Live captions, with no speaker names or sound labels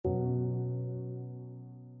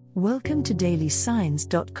Welcome to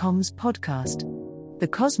dailysigns.com's podcast. The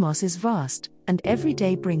cosmos is vast, and every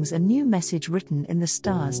day brings a new message written in the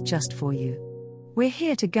stars just for you. We're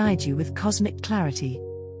here to guide you with cosmic clarity.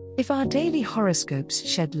 If our daily horoscopes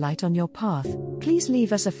shed light on your path, please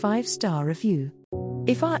leave us a 5-star review.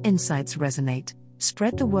 If our insights resonate,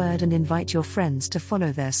 spread the word and invite your friends to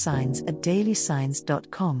follow their signs at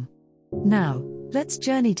dailysigns.com. Now, let's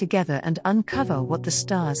journey together and uncover what the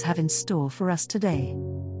stars have in store for us today.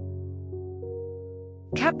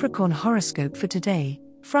 Capricorn horoscope for today,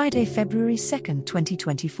 Friday, February 2nd,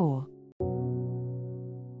 2024.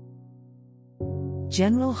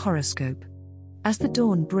 General horoscope. As the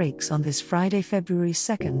dawn breaks on this Friday, February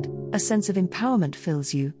 2nd, a sense of empowerment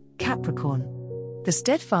fills you, Capricorn. The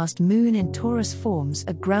steadfast moon in Taurus forms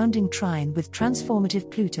a grounding trine with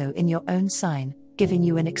transformative Pluto in your own sign, giving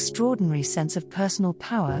you an extraordinary sense of personal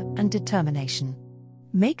power and determination.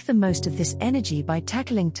 Make the most of this energy by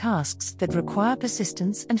tackling tasks that require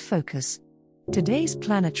persistence and focus. Today's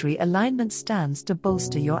planetary alignment stands to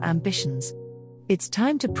bolster your ambitions. It's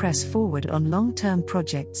time to press forward on long-term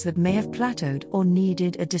projects that may have plateaued or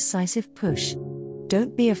needed a decisive push.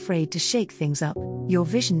 Don't be afraid to shake things up, your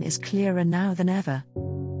vision is clearer now than ever.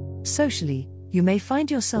 Socially, you may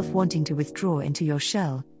find yourself wanting to withdraw into your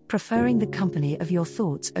shell, preferring the company of your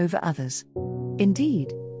thoughts over others.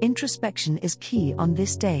 Indeed, introspection is key on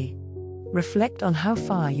this day. Reflect on how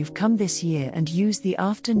far you've come this year and use the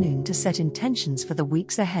afternoon to set intentions for the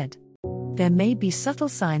weeks ahead. There may be subtle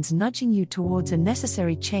signs nudging you towards a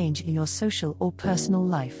necessary change in your social or personal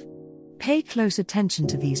life. Pay close attention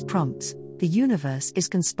to these prompts, the universe is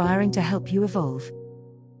conspiring to help you evolve.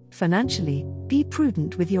 Financially, be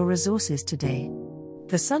prudent with your resources today.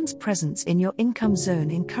 The sun's presence in your income zone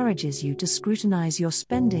encourages you to scrutinize your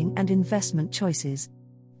spending and investment choices.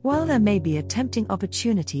 While there may be a tempting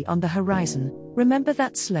opportunity on the horizon, remember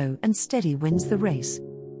that slow and steady wins the race.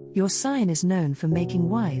 Your sign is known for making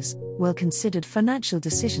wise, well-considered financial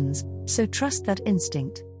decisions, so trust that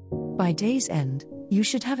instinct. By day's end, you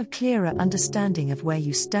should have a clearer understanding of where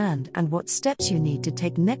you stand and what steps you need to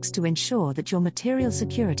take next to ensure that your material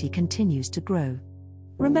security continues to grow.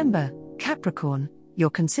 Remember, Capricorn, your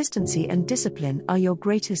consistency and discipline are your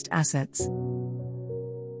greatest assets.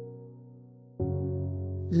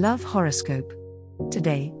 Love horoscope.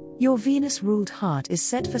 Today, your Venus-ruled heart is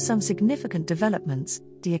set for some significant developments,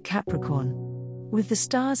 dear Capricorn. With the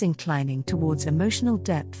stars inclining towards emotional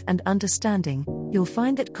depth and understanding, you'll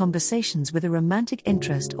find that conversations with a romantic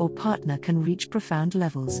interest or partner can reach profound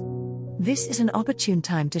levels. This is an opportune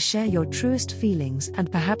time to share your truest feelings and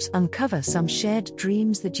perhaps uncover some shared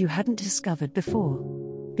dreams that you hadn't discovered before.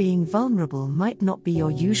 Being vulnerable might not be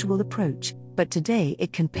your usual approach, but today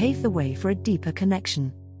it can pave the way for a deeper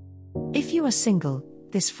connection. If you are single,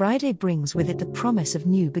 this Friday brings with it the promise of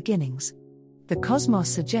new beginnings. The cosmos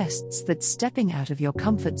suggests that stepping out of your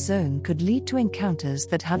comfort zone could lead to encounters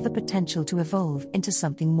that have the potential to evolve into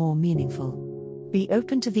something more meaningful. Be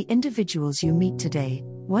open to the individuals you meet today,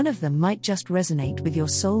 one of them might just resonate with your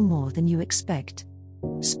soul more than you expect.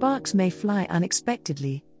 Sparks may fly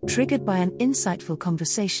unexpectedly, triggered by an insightful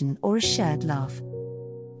conversation or a shared laugh.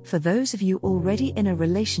 For those of you already in a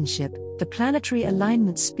relationship, the planetary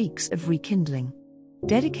alignment speaks of rekindling.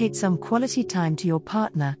 Dedicate some quality time to your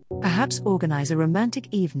partner, perhaps organize a romantic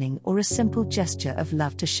evening or a simple gesture of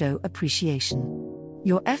love to show appreciation.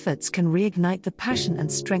 Your efforts can reignite the passion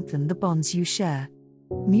and strengthen the bonds you share.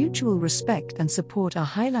 Mutual respect and support are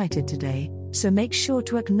highlighted today, so make sure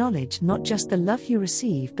to acknowledge not just the love you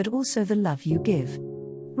receive but also the love you give.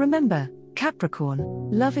 Remember, Capricorn,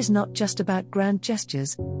 love is not just about grand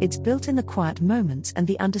gestures, it's built in the quiet moments and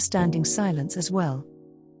the understanding silence as well.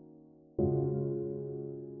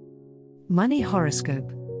 Money horoscope.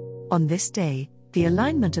 On this day, the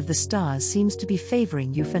alignment of the stars seems to be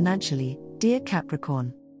favoring you financially, dear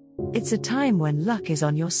Capricorn. It's a time when luck is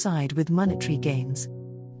on your side with monetary gains.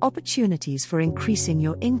 Opportunities for increasing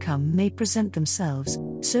your income may present themselves,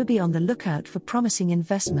 so be on the lookout for promising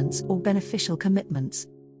investments or beneficial commitments.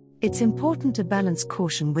 It's important to balance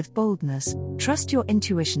caution with boldness, trust your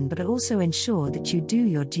intuition but also ensure that you do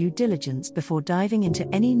your due diligence before diving into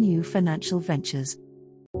any new financial ventures.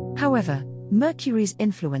 However, Mercury's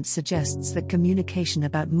influence suggests that communication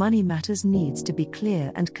about money matters needs to be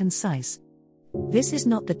clear and concise. This is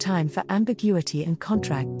not the time for ambiguity in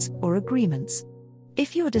contracts or agreements.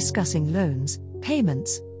 If you're discussing loans,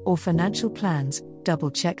 payments, or financial plans,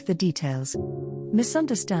 double-check the details.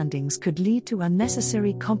 Misunderstandings could lead to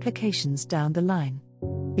unnecessary complications down the line.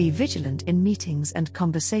 Be vigilant in meetings and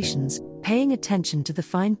conversations, paying attention to the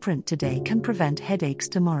fine print today can prevent headaches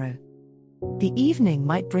tomorrow. The evening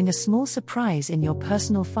might bring a small surprise in your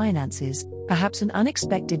personal finances, perhaps an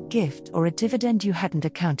unexpected gift or a dividend you hadn't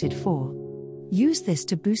accounted for. Use this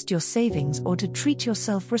to boost your savings or to treat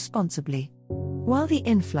yourself responsibly. While the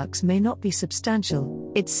influx may not be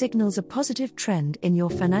substantial, it signals a positive trend in your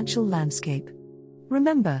financial landscape.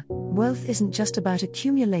 Remember, wealth isn't just about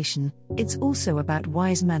accumulation, it's also about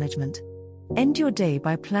wise management. End your day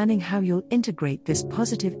by planning how you'll integrate this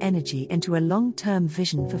positive energy into a long-term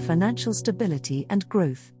vision for financial stability and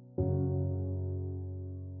growth.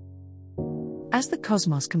 As the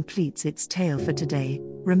cosmos completes its tale for today,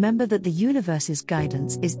 remember that the universe's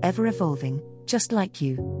guidance is ever evolving, just like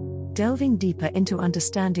you. Delving deeper into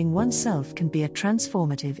understanding oneself can be a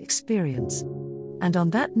transformative experience. And on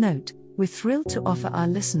that note, we're thrilled to offer our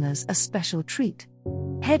listeners a special treat.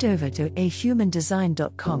 Head over to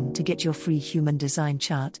ahumandesign.com to get your free human design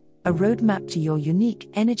chart, a roadmap to your unique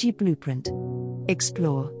energy blueprint.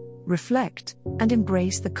 Explore, reflect, and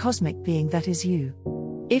embrace the cosmic being that is you.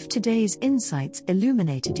 If today's insights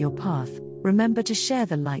illuminated your path, remember to share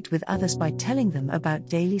the light with others by telling them about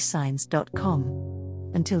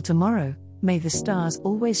dailysigns.com. Until tomorrow, may the stars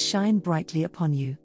always shine brightly upon you.